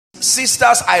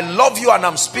sisters, I love you and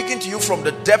I'm speaking to you from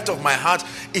the depth of my heart.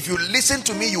 If you listen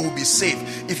to me, you will be saved.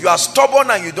 If you are stubborn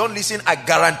and you don't listen, I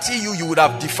guarantee you, you would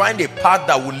have defined a path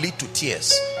that will lead to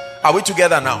tears. Are we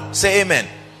together now? Say amen.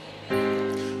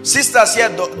 Sisters here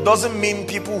doesn't mean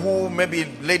people who, maybe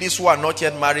ladies who are not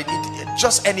yet married.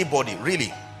 Just anybody,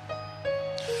 really.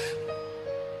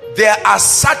 There are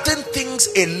certain things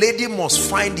a lady must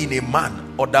find in a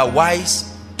man,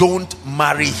 otherwise don't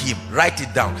marry him. Write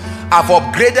it down. I've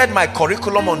upgraded my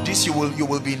curriculum on this. You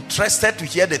will be interested to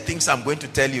hear the things I'm going to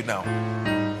tell you now.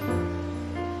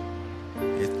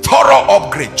 A thorough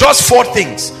upgrade. Just 4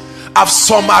 things. I've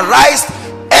summarized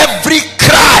every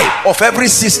cry of every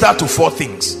sister to 4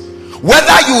 things.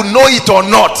 Whether you know it or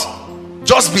not,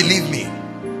 just believe me.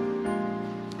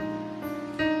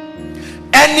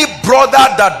 Any brother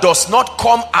that does not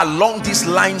come along these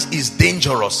lines is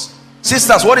dangerous.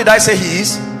 Sisters, what did I say he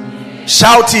is?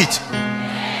 Shout it.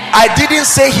 I didn't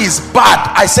say he's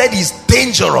bad. I said he's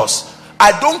dangerous.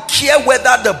 I don't care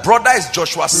whether the brother is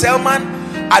Joshua Selman.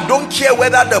 I don't care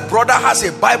whether the brother has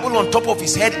a Bible on top of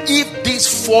his head. If these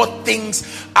 4 things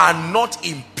are not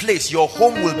in place, your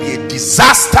home will be a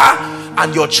disaster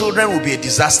and your children will be a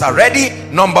disaster. Ready?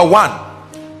 Number 1.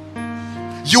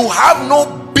 You have no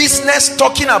business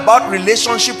talking about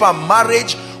relationship and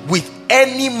marriage with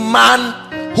any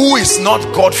man who is not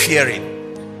God-fearing.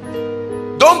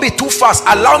 Don't be too fast.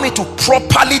 Allow me to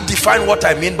properly define what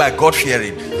I mean by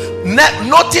God-fearing.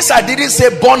 Notice I didn't say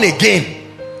born again,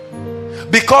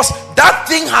 because that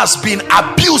thing has been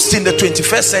abused in the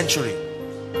 21st century.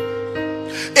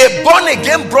 A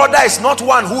born-again brother is not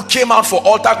one who came out for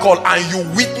altar call and you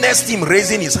witnessed him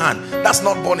raising his hand. That's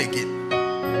not born again.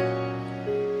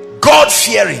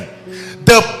 God-fearing.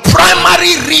 The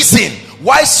primary reason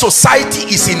why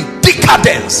society is in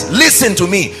decadence, listen to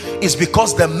me, is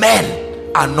because the men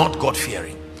are not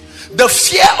God-fearing. The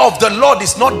fear of the Lord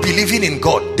is not believing in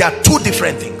God. There are 2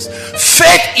 different things.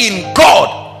 Faith in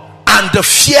God and the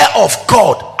fear of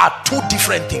God are 2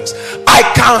 different things. I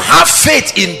can have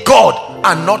faith in God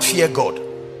and not fear God.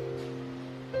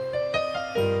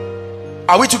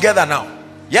 Are we together now?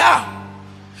 Yeah.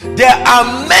 There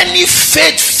are many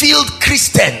faith-filled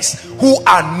Christians who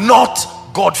are not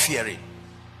God-fearing.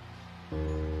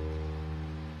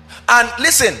 And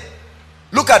listen,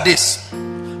 look at this.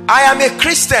 I am a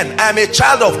Christian. I am a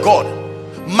child of God.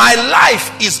 My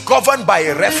life is governed by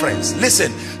a reference.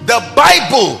 Listen, the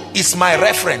Bible is my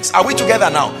reference. Are we together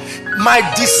now? My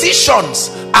decisions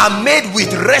are made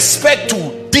with respect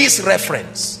to this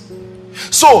reference.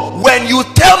 So when you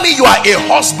tell me you are a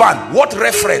husband, what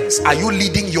reference are you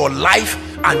leading your life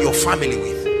and your family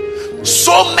with?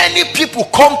 So many people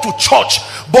come to church,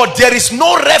 but there is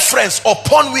no reference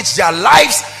upon which their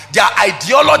lives, their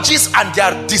ideologies and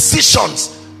their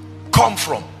decisions come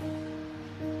from.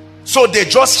 So they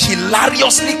just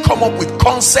hilariously come up with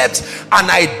concepts and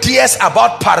ideas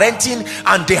about parenting,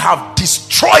 and they have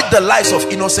destroyed the lives of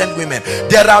innocent women.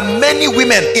 There are many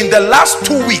women in the last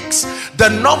 2 weeks, the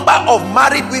number of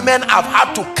married women I've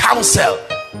had to counsel,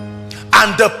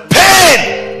 and the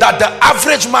pain that the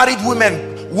average married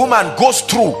woman goes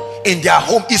through in their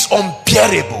home is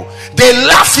unbearable. They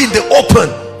laugh in the open,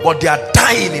 but they are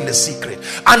dying in the secret.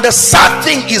 And the sad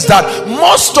thing is that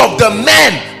most of the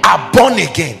men are born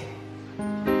again.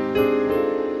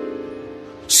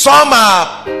 Some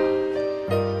are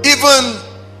even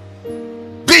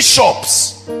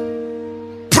bishops,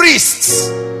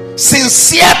 priests,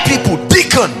 sincere people,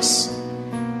 deacons.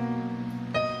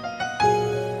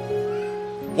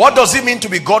 What does it mean to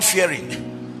be God-fearing?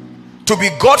 To be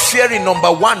God-fearing,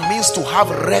 number 1, means to have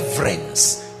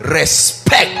reverence,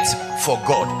 respect for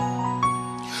God.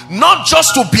 Not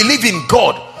just to believe in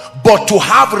God, but to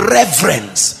have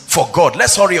reverence for God.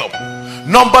 Let's hurry up.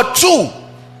 Number 2,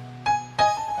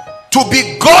 to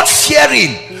be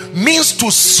God-fearing means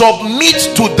to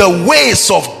submit to the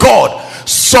ways of God,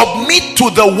 submit to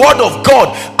the word of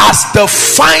God as the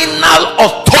final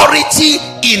authority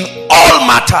in all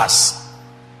matters.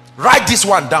 Write this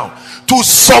one down. To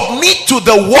submit to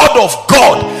the word of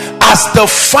God as the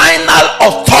final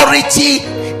authority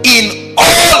in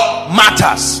all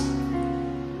matters,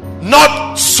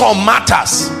 not some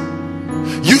matters.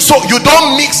 So you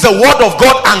don't mix the word of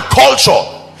God and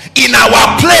culture. In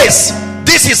our place,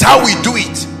 this is how we do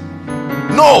it.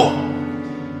 No.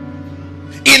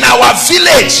 In our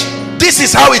village, this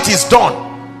is how it is done.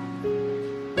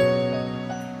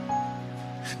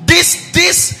 This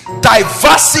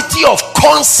diversity of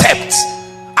concepts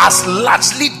has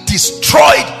largely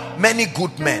destroyed many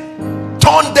good men,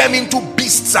 turned them into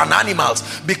beasts and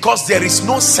animals, because there is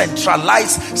no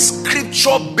centralized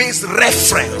scripture-based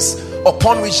reference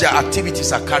upon which their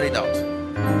activities are carried out.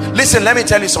 Listen, let me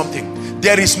tell you something.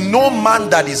 There is no man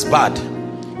that is bad.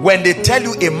 When they tell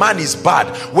you a man is bad,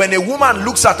 when a woman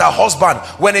looks at her husband,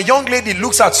 when a young lady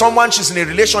looks at someone she's in a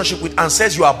relationship with and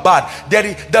says you are bad,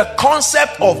 the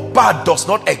concept of bad does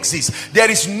not exist.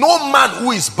 There is no man who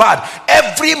is bad.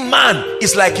 Every man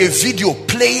is like a video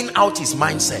playing out his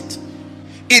mindset.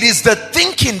 It is the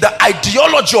thinking, the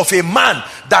ideology of a man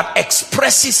that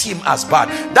expresses him as bad.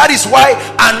 That is why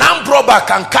an armed robber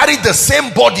can carry the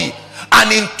same body,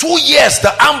 and in 2 years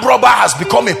the armed robber has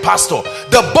become a pastor.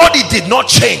 The body did not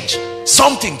change,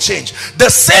 something changed. The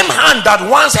same hand that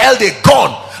once held a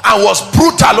gun and was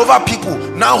brutal over people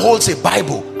now holds a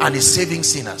Bible and is saving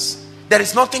sinners. There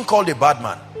is nothing called a bad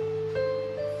man.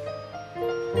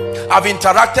 I've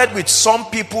interacted with some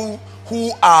people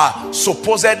who are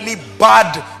supposedly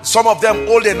bad, some of them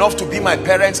old enough to be my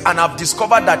parents, and I've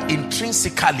discovered that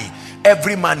intrinsically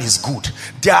every man is good.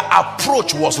 Their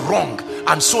approach was wrong,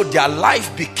 and so their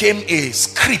life became a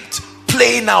script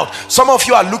playing out. Some of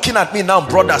you are looking at me now,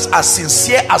 brothers, as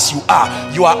sincere as you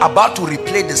are about to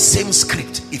replay the same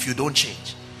script if you don't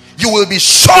change. You will be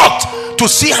shocked to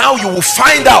see how you will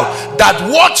find out that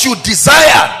what you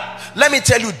desire. Let me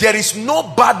tell you, there is no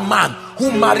bad man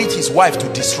who married his wife to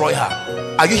destroy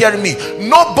her. Are you hearing me?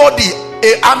 Nobody.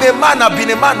 I'm a man, I've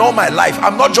been a man all my life.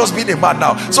 I'm not just being a man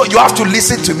now. So you have to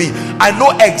listen to me. I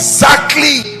know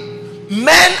exactly.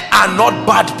 Men are not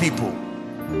bad people,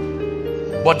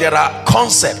 but there are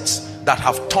concepts that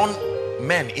have turned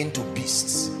men into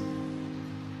beasts.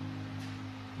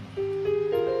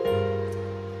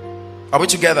 Are we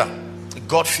together? A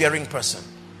God-fearing person.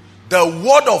 The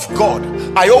word of God.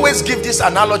 I always give this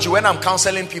analogy when I'm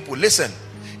counseling people. Listen,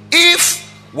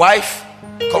 if wife,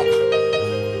 come.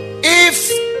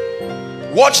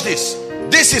 If, watch this.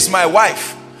 This is my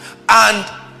wife, and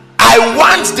I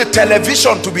want the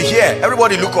television to be here.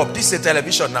 Everybody look up. This is a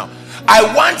television now.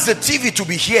 I want the TV to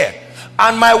be here.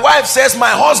 And my wife says,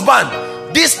 my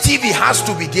husband, this TV has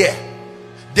to be there.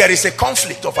 There is a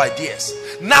conflict of ideas.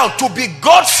 Now, to be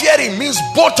God-fearing means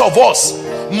both of us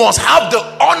must have the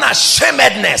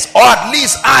unashamedness, or at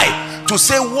least I, to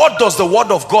say, what does the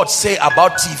word of God say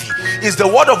about TV? Is the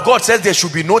word of God says there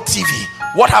should be no TV.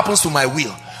 What happens to my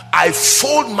will? I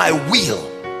fold my will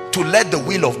to let the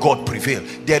will of God prevail.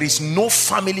 There is no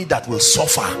family that will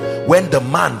suffer when the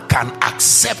man can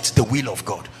accept the will of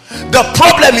God. The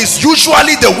problem is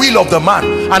usually the will of the man.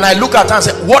 And I look at her and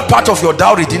say, what part of your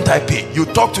dowry didn't I pay? You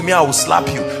talk to me, I will slap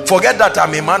you. Forget that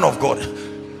I'm a man of God.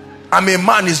 I'm a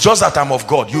man, it's just that I'm of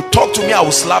God. You talk to me, I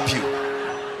will slap you.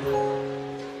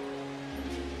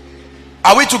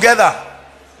 Are we together?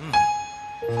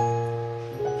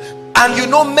 And you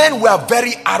know, men were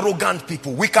very arrogant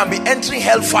people. We can be entering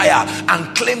hellfire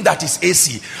and claim that it's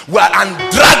AC. And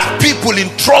drag people in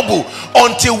trouble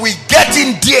until we get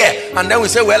in there. And then we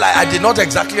say, well, I did not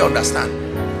exactly understand.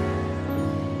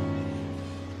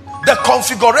 The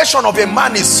configuration of a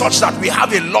man is such that we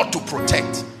have a lot to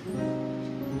protect.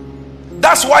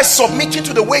 That's why submitting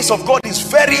to the ways of God is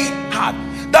very hard.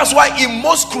 That's why in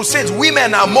most crusades,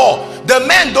 women are more. The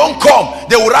men don't come.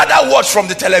 They would rather watch from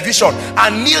the television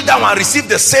and kneel down and receive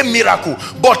the same miracle.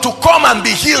 But to come and be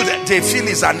healed, they feel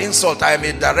is an insult. I am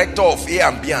a director of A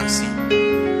and B and C.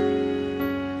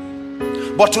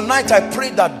 But tonight I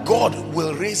pray that God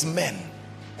will raise men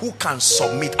who can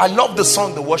submit. I love the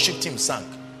song the worship team sang.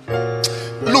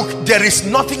 Look, there is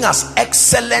nothing as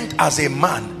excellent as a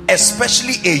man,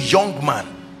 especially a young man,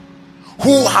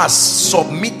 who has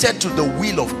submitted to the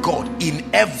will of God in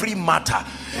every matter.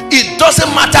 It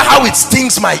doesn't matter how it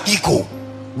stings my ego.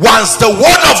 Once the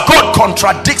word of God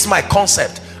contradicts my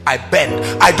concept, I bend.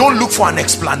 I don't look for an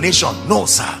explanation. No,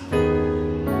 sir.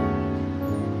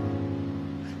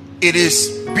 It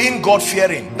is being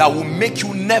God-fearing that will make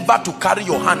you never to carry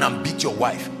your hand and beat your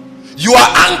wife. You are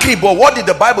angry, but what did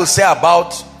the Bible say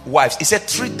about wives? It said,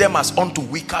 treat them as unto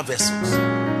weaker vessels.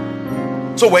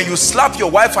 So when you slap your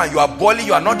wife and you are boiling,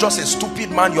 you are not just a stupid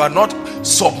man, you are not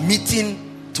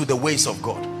submitting to the ways of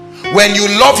God. When you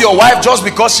love your wife just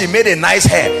because she made a nice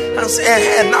hair and say,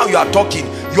 hey, now you are talking,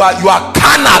 you are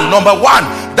carnal. Number one,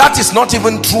 that is not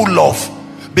even true love,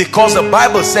 because the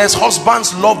Bible says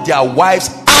husbands love their wives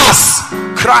as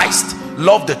Christ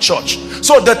loved the church.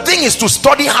 So the thing is to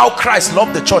study how Christ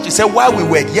loved the church. He said, while we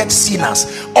were yet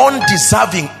sinners,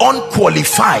 undeserving,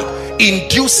 unqualified, in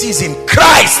due season,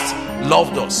 Christ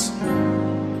loved us.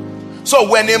 So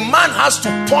when a man has to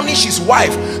punish his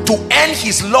wife to earn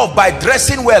his love by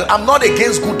dressing well, I'm not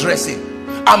against good dressing,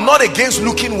 I'm not against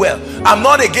looking well, I'm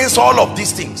not against all of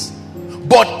these things.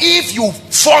 But if you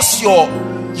force your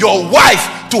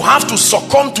wife to have to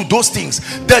succumb to those things.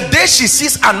 The day she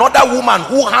sees another woman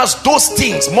who has those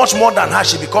things much more than her,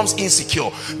 she becomes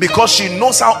insecure, because she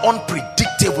knows how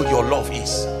unpredictable your love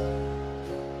is.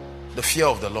 The fear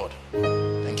of the Lord.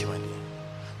 Thank you, my dear.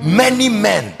 Many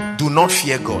men do not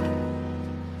fear God.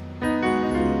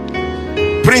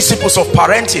 Principles of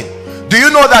parenting. Do you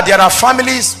know that there are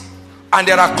families and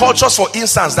there are cultures, for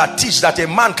instance, that teach that a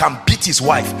man can beat his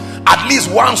wife at least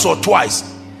once or twice,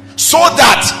 so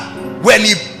that when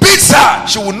he beats her,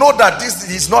 she will know that this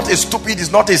is not a stupid,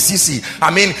 is not a sissy.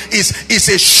 I mean, it's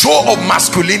a show of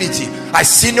masculinity. I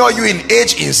senior you in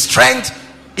age, in strength,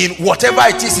 in whatever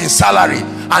it is, in salary,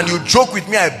 and you joke with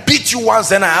me, I beat you once,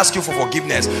 then I ask you for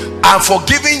forgiveness. I'm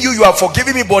forgiving you, you are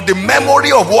forgiving me, but the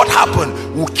memory of what happened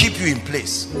will keep you in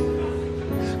place.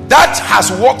 That has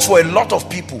worked for a lot of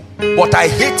people, but I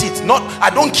hate it. I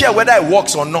don't care whether it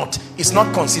works or not. It's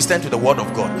not consistent with the word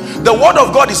of God. The word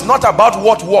of God is not about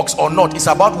what works or not. It's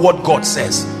about what God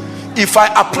says. If I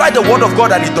apply the word of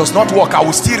God and it does not work, I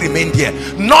will still remain there.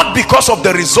 Not because of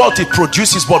the result it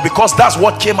produces, but because that's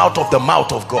what came out of the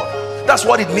mouth of God. That's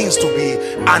what it means to be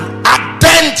an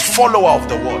ardent follower of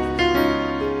the word.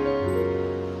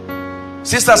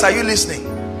 Sisters, are you listening?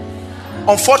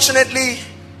 Unfortunately,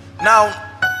 now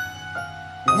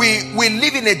we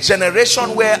live in a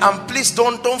generation where, and please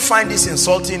don't find this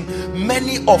insulting,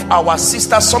 many of our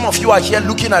sisters, some of you are here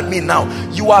looking at me now,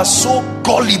 you are so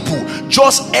gullible.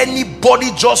 Just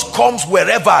anybody just comes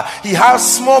wherever he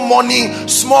has small money,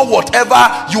 small whatever,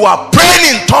 you are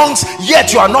praying in tongues,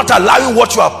 yet you are not allowing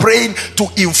what you are praying to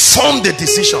inform the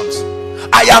decisions.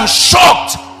 I am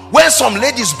shocked when some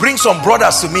ladies bring some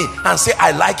brothers to me and say,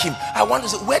 I like him. I want to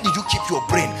say, where did you keep your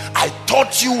brain? I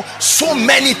taught you so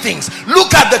many things.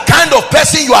 Look at the kind of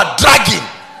person you are dragging.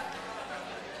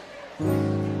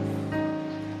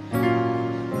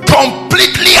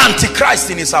 Completely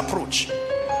antichrist in his approach.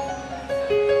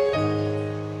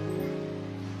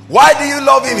 Why do you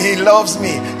love him? He loves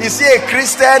me. Is he a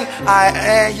Christian?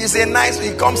 He's a nice,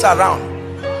 he comes around.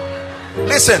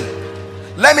 Listen,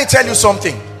 let me tell you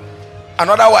something.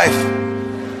 Another wife,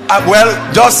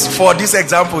 well, just for this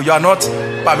example, you are not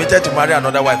permitted to marry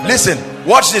another wife. Listen,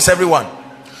 watch this, everyone.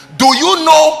 Do you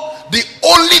know the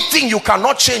only thing you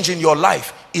cannot change in your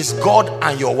life is God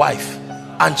and your wife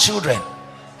and children?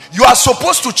 You are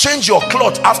supposed to change your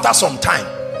clothes after some time.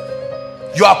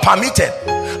 You are permitted.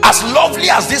 As lovely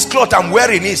as this cloth I'm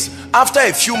wearing is, after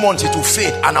a few months it will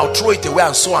fade and I'll throw it away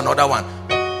and sew another one.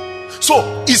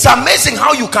 So it's amazing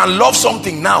how you can love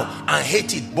something now and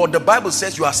hate it, but the Bible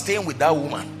says you are staying with that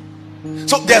woman.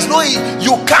 So there's no,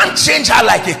 you can't change her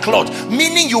like a cloth,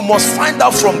 meaning you must find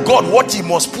out from God what he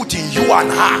must put in you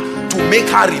and her to make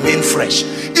her remain fresh.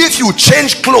 If you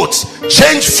change clothes,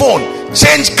 change phone,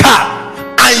 change car,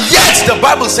 and yet the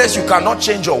Bible says you cannot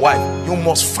change your wife, you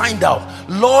must find out,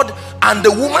 Lord, and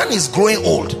the woman is growing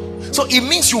old, so it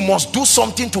means you must do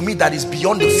something to me that is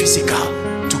beyond the physical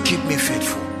to keep me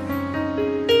faithful.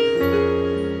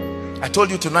 I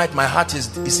told you tonight my heart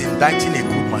is indicting a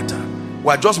good matter. We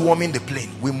are just warming the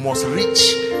plane. We must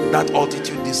reach that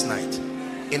altitude this night.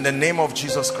 In the name of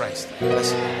Jesus Christ.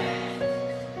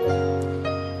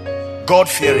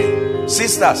 God-fearing.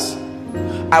 Sisters,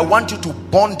 I want you to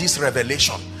bond this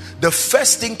revelation. The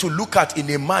first thing to look at in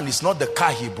a man is not the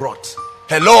car he brought.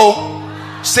 Hello?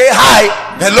 Say hi.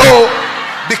 Hello?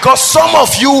 Because some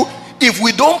of you, if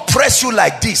we don't press you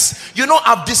like this, you know,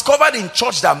 I've discovered in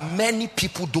church that many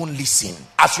people don't listen.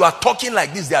 As you are talking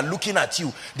like this, they are looking at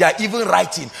you. They are even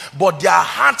writing, but their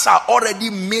hearts are already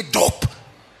made up.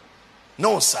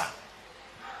 No, sir.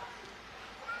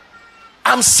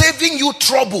 I'm saving you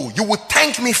trouble. You will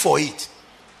thank me for it.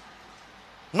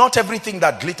 Not everything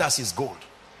that glitters is gold.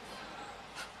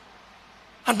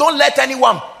 And don't let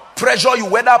anyone pressure you,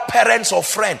 whether parents or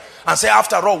friend, and say,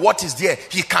 after all, what is there?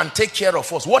 He can take care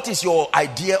of us. What is your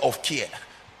idea of care?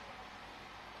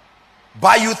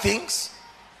 Buy you things?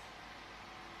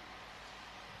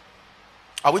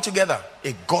 Are we together?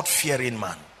 A God-fearing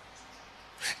man.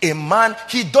 A man,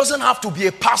 he doesn't have to be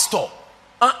a pastor.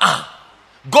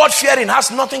 God-fearing has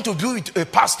nothing to do with a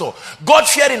pastor.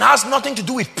 God-fearing has nothing to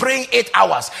do with praying 8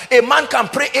 hours. A man can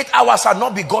pray 8 hours and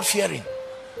not be God-fearing.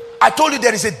 I told you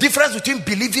there is a difference between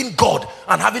believing God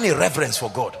and having a reverence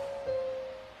for God.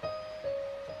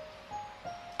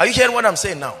 Are you hearing what I'm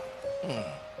saying now?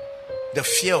 The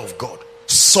fear of God.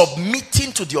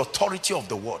 Submitting to the authority of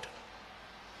the word.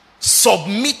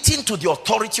 Submitting to the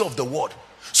authority of the word.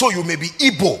 So you may be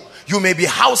Igbo, you may be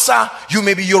Hausa, you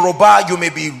may be Yoruba, you may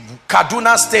be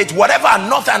Kaduna State, whatever,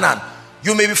 Northern,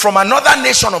 you may be from another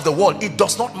nation of the world. It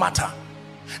does not matter.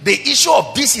 The issue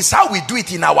of this is how we do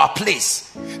it in our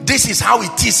place. This is how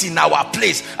it is in our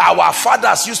place. Our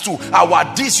fathers used to,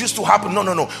 this used to happen.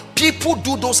 No. People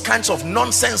do those kinds of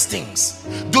nonsense things.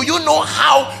 Do you know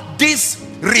how this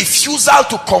refusal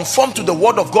to conform to the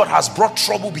word of God has brought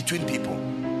trouble between people?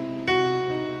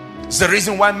 It's the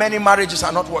reason why many marriages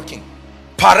are not working.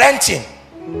 Parenting.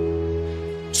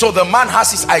 So the man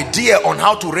has his idea on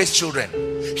how to raise children.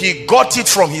 He got it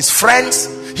from his friends.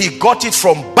 He got it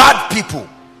from bad people.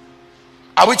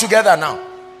 Are we together now?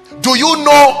 Do you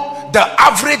know the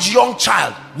average young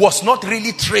child was not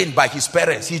really trained by his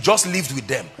parents? He just lived with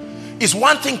them. It's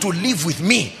one thing to live with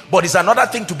me, but it's another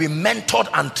thing to be mentored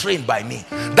and trained by me.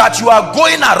 That you are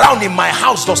going around in my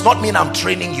house does not mean I'm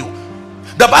training you.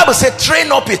 The Bible said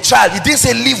train up a child. It didn't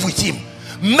say live with him.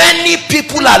 Many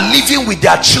people are living with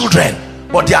their children,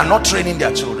 but they are not training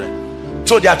their children.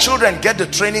 So their children get the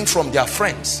training from their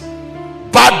friends.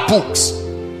 Bad books,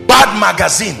 bad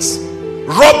magazines,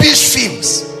 rubbish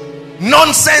films,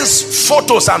 nonsense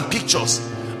photos and pictures.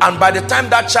 And by the time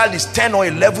that child is 10 or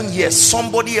 11 years,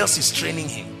 somebody else is training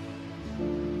him.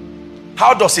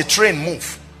 How does a train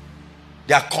move?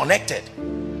 They are connected.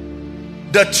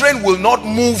 The train will not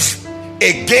move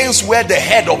against where the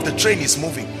head of the train is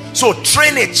moving. So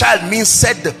train a child means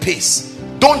set the pace.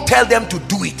 Don't tell them to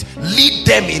do it. Lead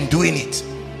them in doing it.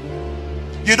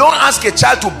 You don't ask a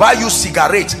child to buy you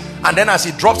cigarette and then as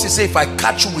he drops, he say, if I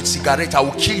catch you with cigarette, I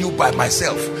will kill you by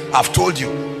myself. I've told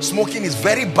you, smoking is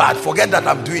very bad. Forget that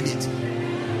I'm doing it.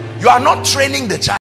 You are not training the child.